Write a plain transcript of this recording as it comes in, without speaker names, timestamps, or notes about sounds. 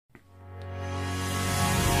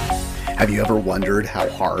Have you ever wondered how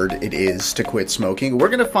hard it is to quit smoking? We're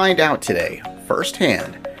going to find out today,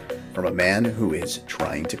 firsthand, from a man who is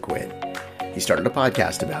trying to quit. He started a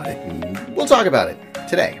podcast about it, and we'll talk about it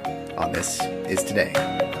today on This Is Today.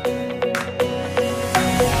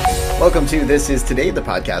 Welcome to This Is Today, the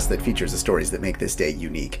podcast that features the stories that make this day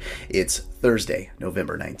unique. It's Thursday,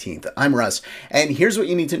 November 19th. I'm Russ, and here's what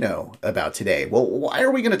you need to know about today. Well, why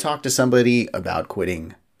are we going to talk to somebody about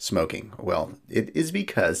quitting smoking? Well, it is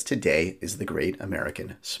because today is the Great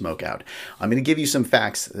American Smokeout. I'm going to give you some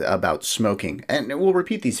facts about smoking, and we'll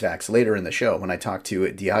repeat these facts later in the show when I talk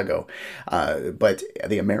to Diago. But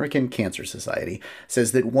the American Cancer Society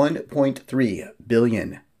says that 1.3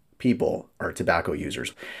 billion people are tobacco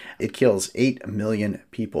users. It kills 8 million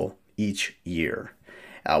people each year.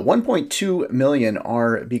 1.2 million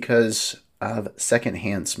are because of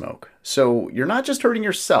secondhand smoke. So you're not just hurting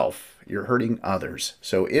yourself, you're hurting others.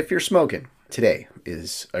 So if you're smoking, today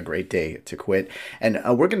is a great day to quit. And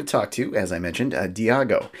we're going to talk to, as I mentioned,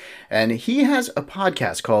 Diago. And he has a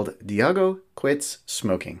podcast called Diago Quits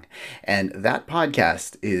Smoking. And that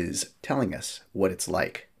podcast is telling us what it's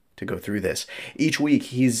like to go through this. Each week,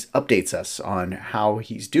 he updates us on how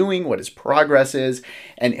he's doing, what his progress is.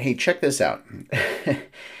 And hey, check this out.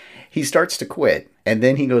 He starts to quit, and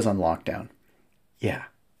then he goes on lockdown. Yeah,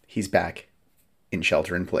 he's back in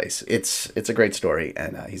shelter in place. It's a great story,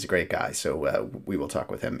 and he's a great guy, so we will talk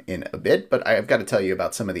with him in a bit. But I've got to tell you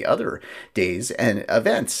about some of the other days and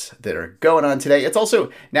events that are going on today. It's also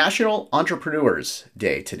National Entrepreneurs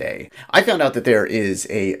Day today. I found out that there is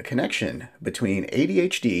a connection between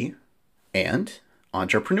ADHD and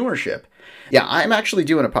entrepreneurship. Yeah, I'm actually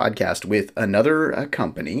doing a podcast with another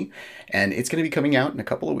company, and it's going to be coming out in a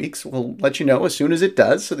couple of weeks. We'll let you know as soon as it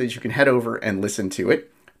does so that you can head over and listen to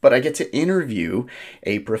it. But I get to interview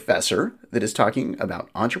a professor that is talking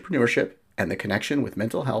about entrepreneurship and the connection with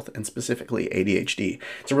mental health and specifically ADHD.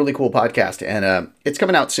 It's a really cool podcast, and it's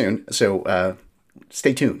coming out soon. So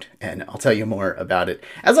stay tuned, and I'll tell you more about it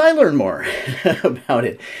as I learn more about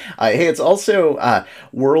it. Hey, it's also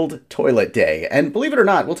World Toilet Day, and believe it or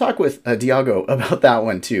not, we'll talk with Diago about that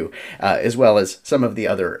one too, as well as some of the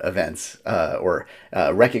other events or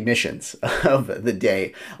recognitions of the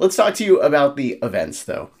day. Let's talk to you about the events,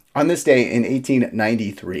 though. On this day in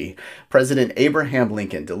 1893, President Abraham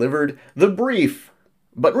Lincoln delivered the brief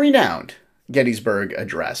but renowned Gettysburg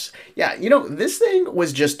Address. Yeah, this thing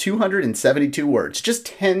was just 272 words, just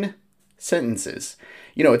 10 sentences.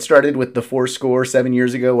 It started with the 7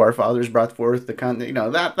 years ago, our fathers brought forth the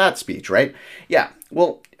that speech, right? Yeah,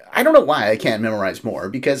 well, I don't know why I can't memorize more,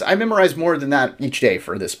 because I memorize more than that each day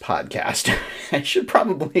for this podcast. I should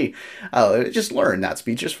probably just learn that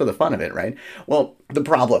speech just for the fun of it, right? Well, the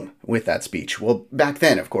problem with that speech, well, back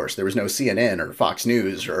then, of course, there was no CNN or Fox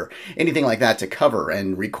News or anything like that to cover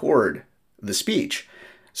and record the speech.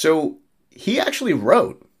 So he actually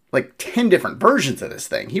wrote like 10 different versions of this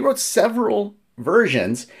thing. He wrote several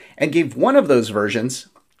versions and gave one of those versions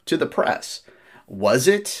to the press. Was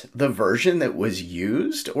it the version that was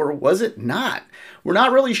used, or was it not? We're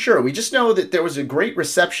not really sure. We just know that there was a great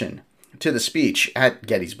reception to the speech at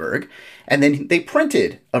Gettysburg, and then they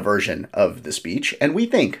printed a version of the speech, and we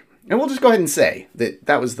think, and we'll just go ahead and say that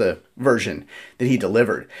that was the version that he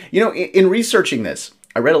delivered. In researching this,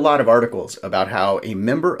 I read a lot of articles about how a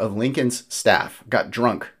member of Lincoln's staff got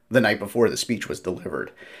drunk the night before the speech was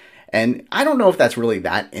delivered. And I don't know if that's really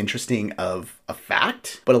that interesting of a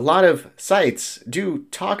fact, but a lot of sites do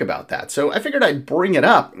talk about that. So I figured I'd bring it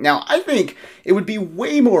up. Now, I think it would be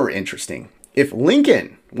way more interesting if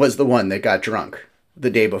Lincoln was the one that got drunk the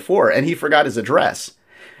day before and he forgot his address.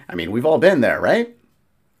 I mean, we've all been there, right?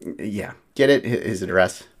 Yeah, get it? His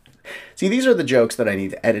address. See, these are the jokes that I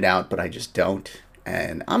need to edit out, but I just don't.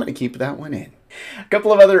 And I'm going to keep that one in. A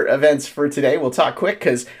couple of other events for today. We'll talk quick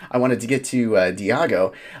because I wanted to get to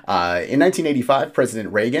Diago. In 1985,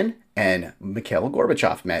 President Reagan and Mikhail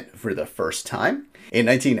Gorbachev met for the first time. In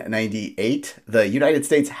 1998, the United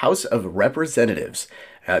States House of Representatives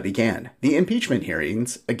began the impeachment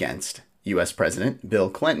hearings against U.S. President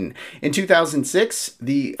Bill Clinton. In 2006,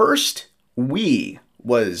 the first Wii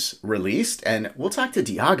was released, and we'll talk to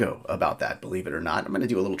Diago about that, believe it or not. I'm going to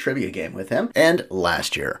do a little trivia game with him. And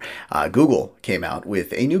last year, Google came out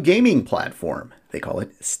with a new gaming platform. They call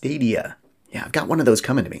it Stadia. Yeah, I've got one of those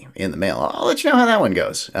coming to me in the mail. I'll let you know how that one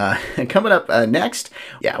goes. Coming up next,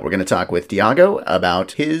 we're going to talk with Diago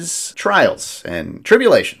about his trials and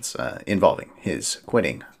tribulations involving his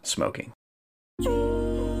quitting smoking.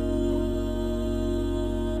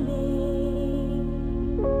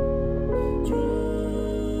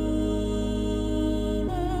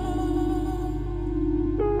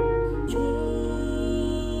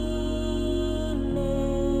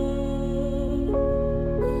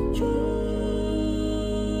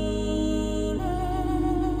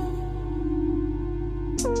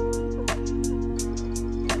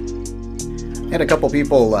 And a couple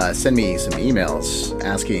people send me some emails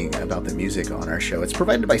asking about the music on our show. It's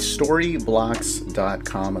provided by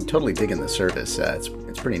Storyblocks.com. I'm totally digging the service. It's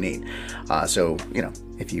pretty neat. So,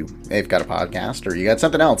 if you've got a podcast or you got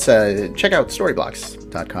something else, check out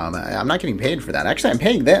Storyblocks.com. I'm not getting paid for that. Actually, I'm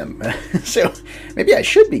paying them. So maybe I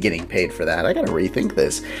should be getting paid for that. I got to rethink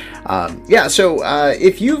this. So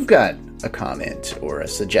if you've got a comment or a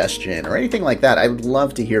suggestion or anything like that, I would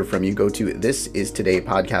love to hear from you. Go to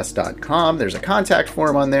thisistodaypodcast.com. There's a contact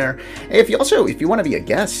form on there. If you want to be a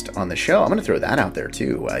guest on the show, I'm going to throw that out there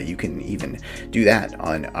too. You can even do that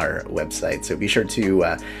on our website. So be sure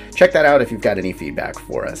to check that out if you've got any feedback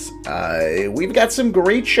for us. We've got some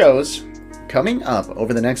great shows coming up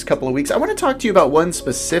over the next couple of weeks. I want to talk to you about one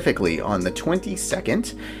specifically on the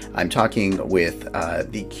 22nd. I'm talking with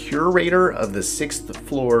the curator of the 6th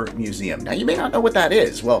Floor Museum. Now, you may not know what that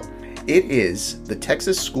is. Well, it is the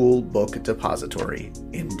Texas School Book Depository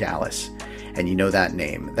in Dallas. And you know that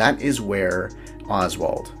name. That is where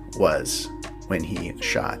Oswald was when he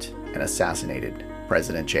shot and assassinated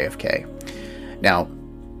President JFK. Now,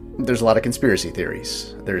 there's a lot of conspiracy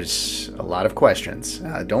theories. There's a lot of questions.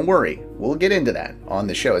 Don't worry. We'll get into that on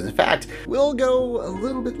the show. In fact, we'll go a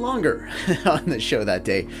little bit longer on the show that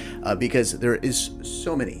day because there is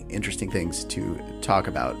so many interesting things to talk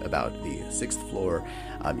about the 6th Floor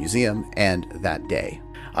Museum and that day.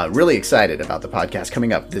 Really excited about the podcast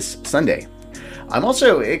coming up this Sunday. I'm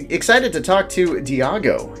also excited to talk to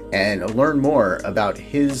Diago and learn more about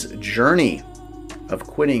his journey of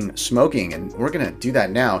quitting smoking, and we're going to do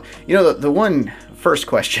that now. The one first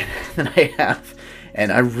question that I have,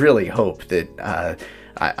 and I really hope that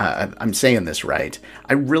I'm saying this right.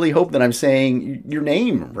 I really hope that I'm saying your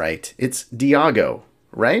name right. It's Diago,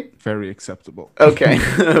 right? Very acceptable. Okay,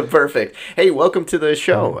 perfect. Hey, welcome to the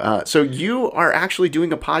show. So you are actually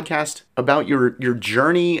doing a podcast about your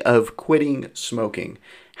journey of quitting smoking.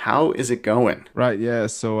 How is it going? Right, yeah.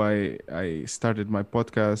 So I started my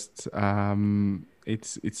podcast.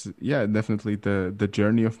 It's definitely the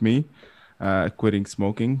journey of me quitting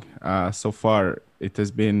smoking. So far, it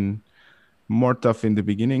has been more tough in the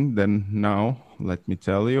beginning than now, let me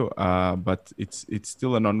tell you. But it's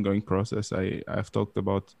still an ongoing process. I've talked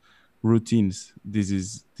about routines. This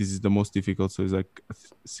is the most difficult. So it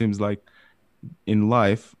seems like in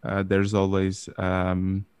life there's always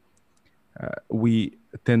we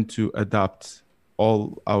tend to adapt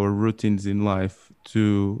all our routines in life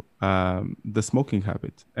to the smoking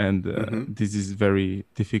habit, and this is very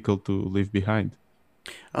difficult to leave behind.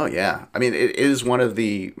 Oh yeah, I mean, it is one of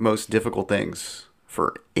the most difficult things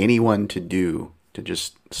for anyone to do, to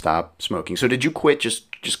just stop smoking. So did you quit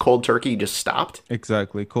just cold turkey? You just stopped?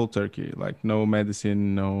 Exactly, cold turkey. Like no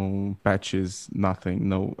medicine, no patches, nothing,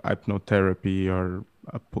 no hypnotherapy or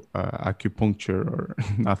acupuncture or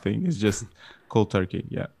nothing. It's just cold turkey.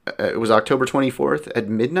 Yeah. It was October 24th at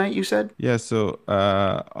midnight, you said? Yeah. So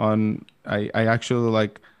I actually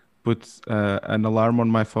put an alarm on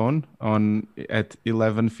my phone at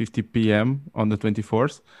 11:50 p.m. on the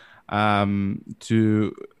 24th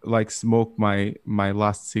to smoke my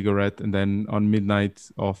last cigarette, and then on midnight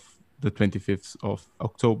of the 25th of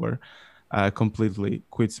October completely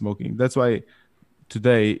quit smoking. That's why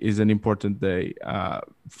today is an important day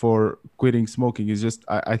for quitting smoking. Is just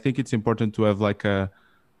I think it's important to have a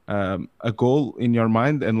goal in your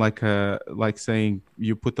mind, and like saying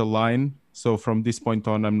you put a line. So from this point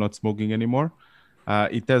on, I'm not smoking anymore.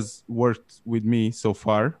 It has worked with me so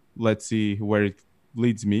far. Let's see where it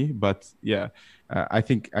leads me. But yeah, I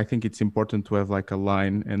think it's important to have a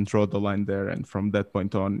line and draw the line there. And from that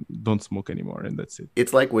point on, don't smoke anymore. And that's it.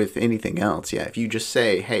 It's like with anything else. Yeah. If you just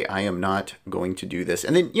say, hey, I am not going to do this.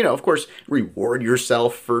 And then, of course, reward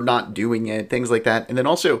yourself for not doing it, things like that. And then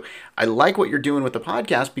also, I like what you're doing with the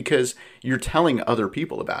podcast because you're telling other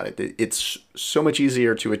people about it. It's so much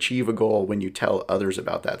easier to achieve a goal when you tell others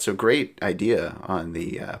about that. So great idea on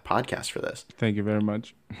the podcast for this. Thank you very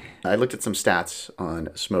much. I looked at some stats on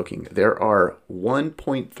smoking. There are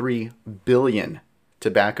 1.3 billion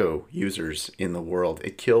tobacco users in the world.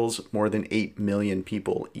 It kills more than 8 million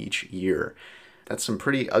people each year. That's some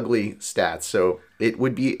pretty ugly stats. So it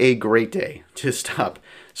would be a great day to stop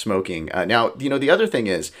smoking. Now, the other thing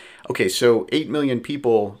is, okay, so 8 million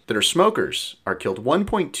people that are smokers are killed.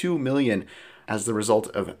 1.2 million as the result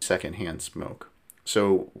of secondhand smoke.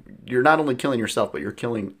 So you're not only killing yourself, but you're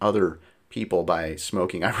killing other people by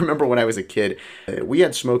smoking. I remember when I was a kid, we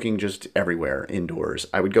had smoking just everywhere indoors.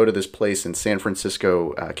 I would go to this place in San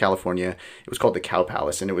Francisco, California. It was called the Cow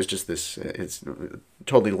Palace, and it was just this, it's a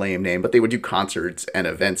totally lame name, but they would do concerts and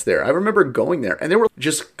events there. I remember going there, and there were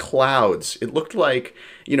just clouds. It looked like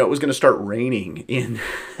it was going to start raining in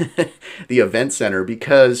the event center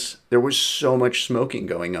because there was so much smoking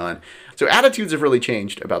going on. So attitudes have really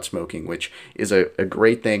changed about smoking, which is a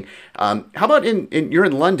great thing. How about you're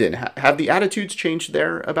in London? Have the attitudes changed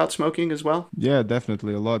there about smoking as well? Yeah,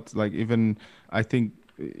 definitely a lot. Like even I think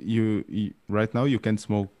you right now you can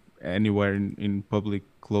smoke anywhere in public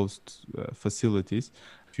closed facilities.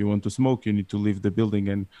 If you want to smoke, you need to leave the building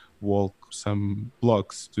and walk some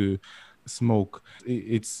blocks to smoke.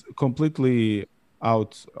 It's completely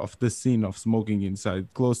out of the scene of smoking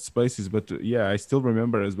inside closed spaces. But yeah, I still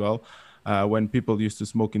remember as well when people used to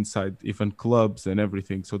smoke inside even clubs and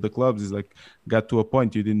everything. So the clubs is like got to a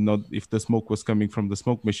point you didn't know if the smoke was coming from the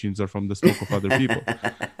smoke machines or from the smoke of other people.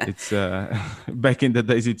 It's back in the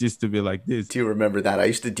days it used to be like this. Do you remember that? I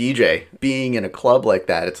used to DJ. Being in a club like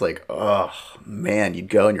that, it's like, oh man, you'd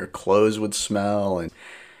go and your clothes would smell. And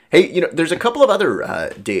hey, there's a couple of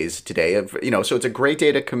other days today. So it's a great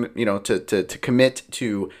day to to commit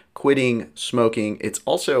to quitting smoking. It's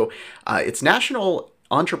also it's National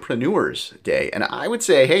Entrepreneurs Day, and I would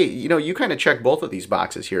say, hey, you kind of check both of these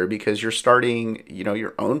boxes here because you're starting,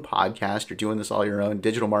 your own podcast. You're doing this all your own,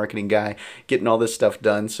 digital marketing guy, getting all this stuff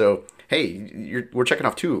done. So hey, we're checking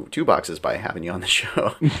off two boxes by having you on the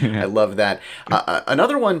show. I love that.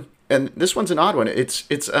 Another one, and this one's an odd one.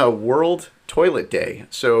 It's a World Toilet Day.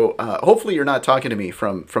 So hopefully you're not talking to me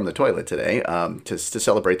from the toilet today to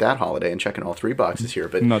celebrate that holiday and checking all three boxes here.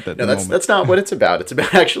 But not that's not what it's about. It's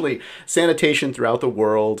about actually sanitation throughout the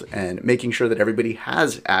world and making sure that everybody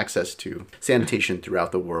has access to sanitation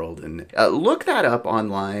throughout the world. And look that up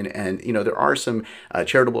online. And, there are some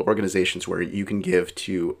charitable organizations where you can give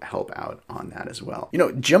to help out on that as well.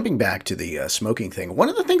 Jumping back to the smoking thing, one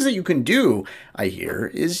of the things that you can do, I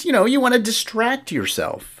hear, is, you want to distract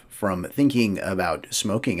yourself from thinking about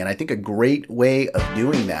smoking. And I think a great way of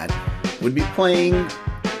doing that would be playing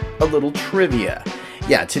a little trivia.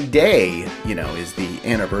 Yeah, today, is the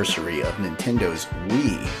anniversary of Nintendo's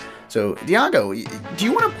Wii. So, Diago, do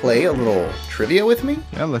you want to play a little trivia with me?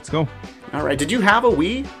 Yeah, let's go. All right. Did you have a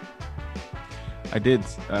Wii? I did.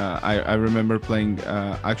 I remember playing,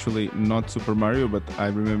 actually not Super Mario, but I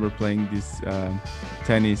remember playing this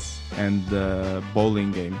tennis and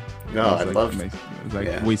bowling game. Oh, I loved it. Like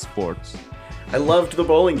Wii Sports. I loved the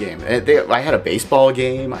bowling game. I had a baseball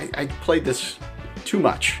game. I played this too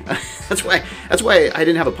much. That's why I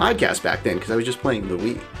didn't have a podcast back then, because I was just playing the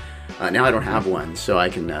Wii. Now I don't have one, so I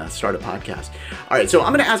can start a podcast. All right, so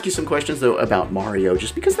I'm going to ask you some questions, though, about Mario,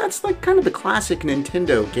 just because that's like kind of the classic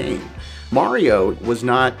Nintendo game. Mario was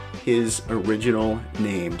not his original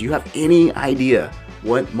name. Do you have any idea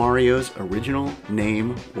what Mario's original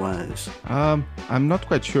name was? I'm not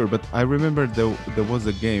quite sure, but I remember there was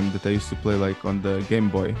a game that I used to play like on the Game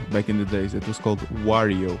Boy back in the days. It was called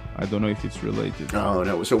Wario. I don't know if it's related. Oh,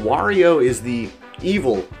 no. So Wario is the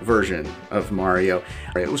evil version of Mario.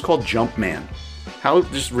 It was called Jumpman. How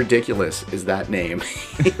just ridiculous is that name?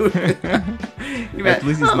 At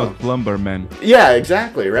least it's not Plumber Man. Yeah,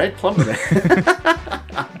 exactly, right? Plumber Man.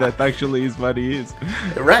 That actually is what he is.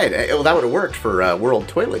 Right. Well, that would have worked for World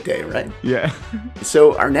Toilet Day, right? Yeah.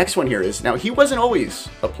 So our next one here is, now he wasn't always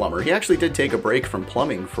a plumber. He actually did take a break from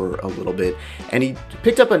plumbing for a little bit, and he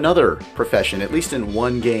picked up another profession, at least in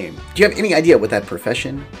one game. Do you have any idea what that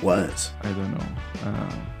profession was? I don't know.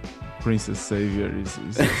 Princess Savior is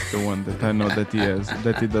the one that I know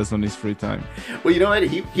that he does on his free time. Well, you know what?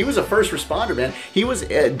 He was a first responder, man. He was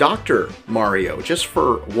Dr. Mario, just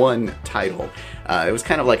for one title. It was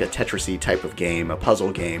kind of like a Tetris-y type of game, a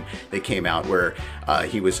puzzle game that came out where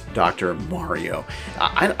he was Dr. Mario.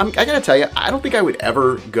 I gotta tell you, I don't think I would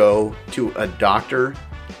ever go to a doctor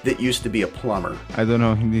that used to be a plumber. I don't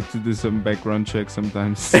know. You need to do some background check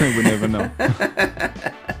sometimes. We never know.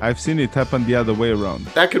 I've seen it happen the other way around.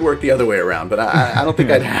 That could work the other way around, but I don't think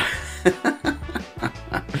I'd have.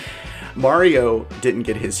 Mario didn't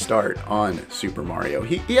get his start on Super Mario.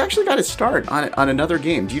 He actually got his start on another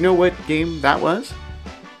game. Do you know what game that was?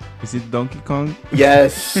 Is it Donkey Kong?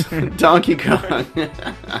 Yes, Donkey Kong.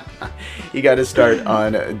 He got his start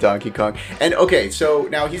on Donkey Kong. And okay, so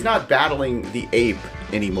now he's not battling the ape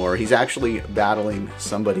anymore. He's actually battling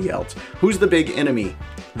somebody else. Who's the big enemy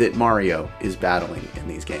that Mario is battling in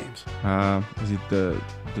these games? Is it the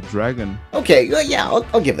dragon? Okay, yeah,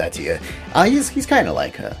 I'll give that to you. He's kind of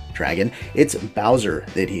like a dragon. It's Bowser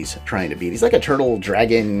that he's trying to beat. He's like a turtle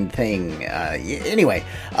dragon thing. Anyway,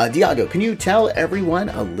 Diago, can you tell everyone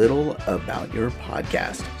a little about your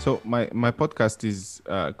podcast? So my podcast is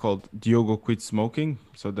called Diogo Quit Smoking.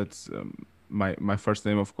 So that's my first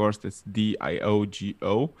name, of course. That's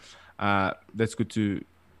Diogo. That's good to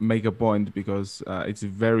make a point because it's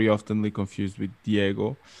very oftenly confused with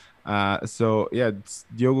Diego. So yeah, it's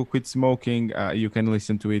Diogo Quit Smoking. You can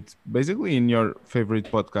listen to it basically in your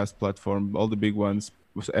favorite podcast platform, all the big ones.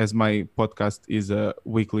 As my podcast is a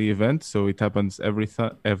weekly event, so it happens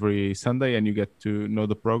every Sunday, and you get to know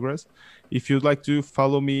the progress. If you'd like to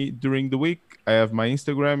follow me during the week, I have my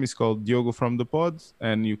Instagram. It's called Diogo from the Pods,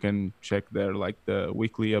 and you can check there like the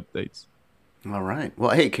weekly updates. All right.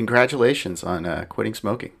 Well, hey, congratulations on quitting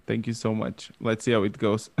smoking. Thank you so much. Let's see how it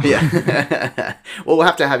goes. Yeah. Well, we'll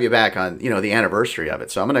have to have you back on, the anniversary of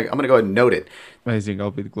it. So I'm gonna go ahead and note it. Amazing. I'll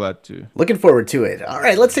be glad to. Looking forward to it. All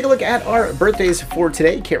right, let's take a look at our birthdays for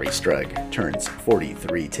today. Carrie Strug turns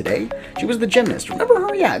 43 today. She was the gymnast. Remember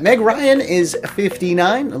her? Yeah. Meg Ryan is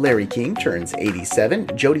 59. Larry King turns 87.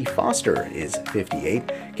 Jodie Foster is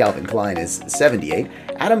 58. Calvin Klein is 78.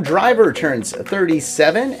 Adam Driver turns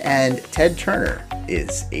 37. And Ted Turner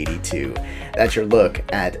is 82. That's your look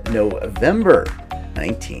at November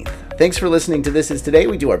 19th. Thanks for listening to This Is Today.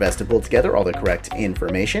 We do our best to pull together all the correct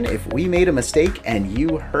information. If we made a mistake and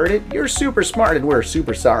you heard it, you're super smart and we're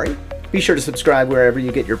super sorry. Be sure to subscribe wherever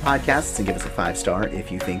you get your podcasts and give us a 5-star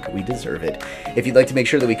if you think we deserve it. If you'd like to make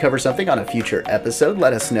sure that we cover something on a future episode,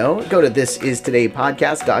 let us know. Go to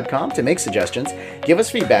thisistodaypodcast.com to make suggestions, give us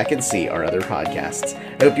feedback, and see our other podcasts.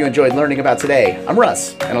 I hope you enjoyed learning about today. I'm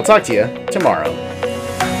Russ, and I'll talk to you tomorrow.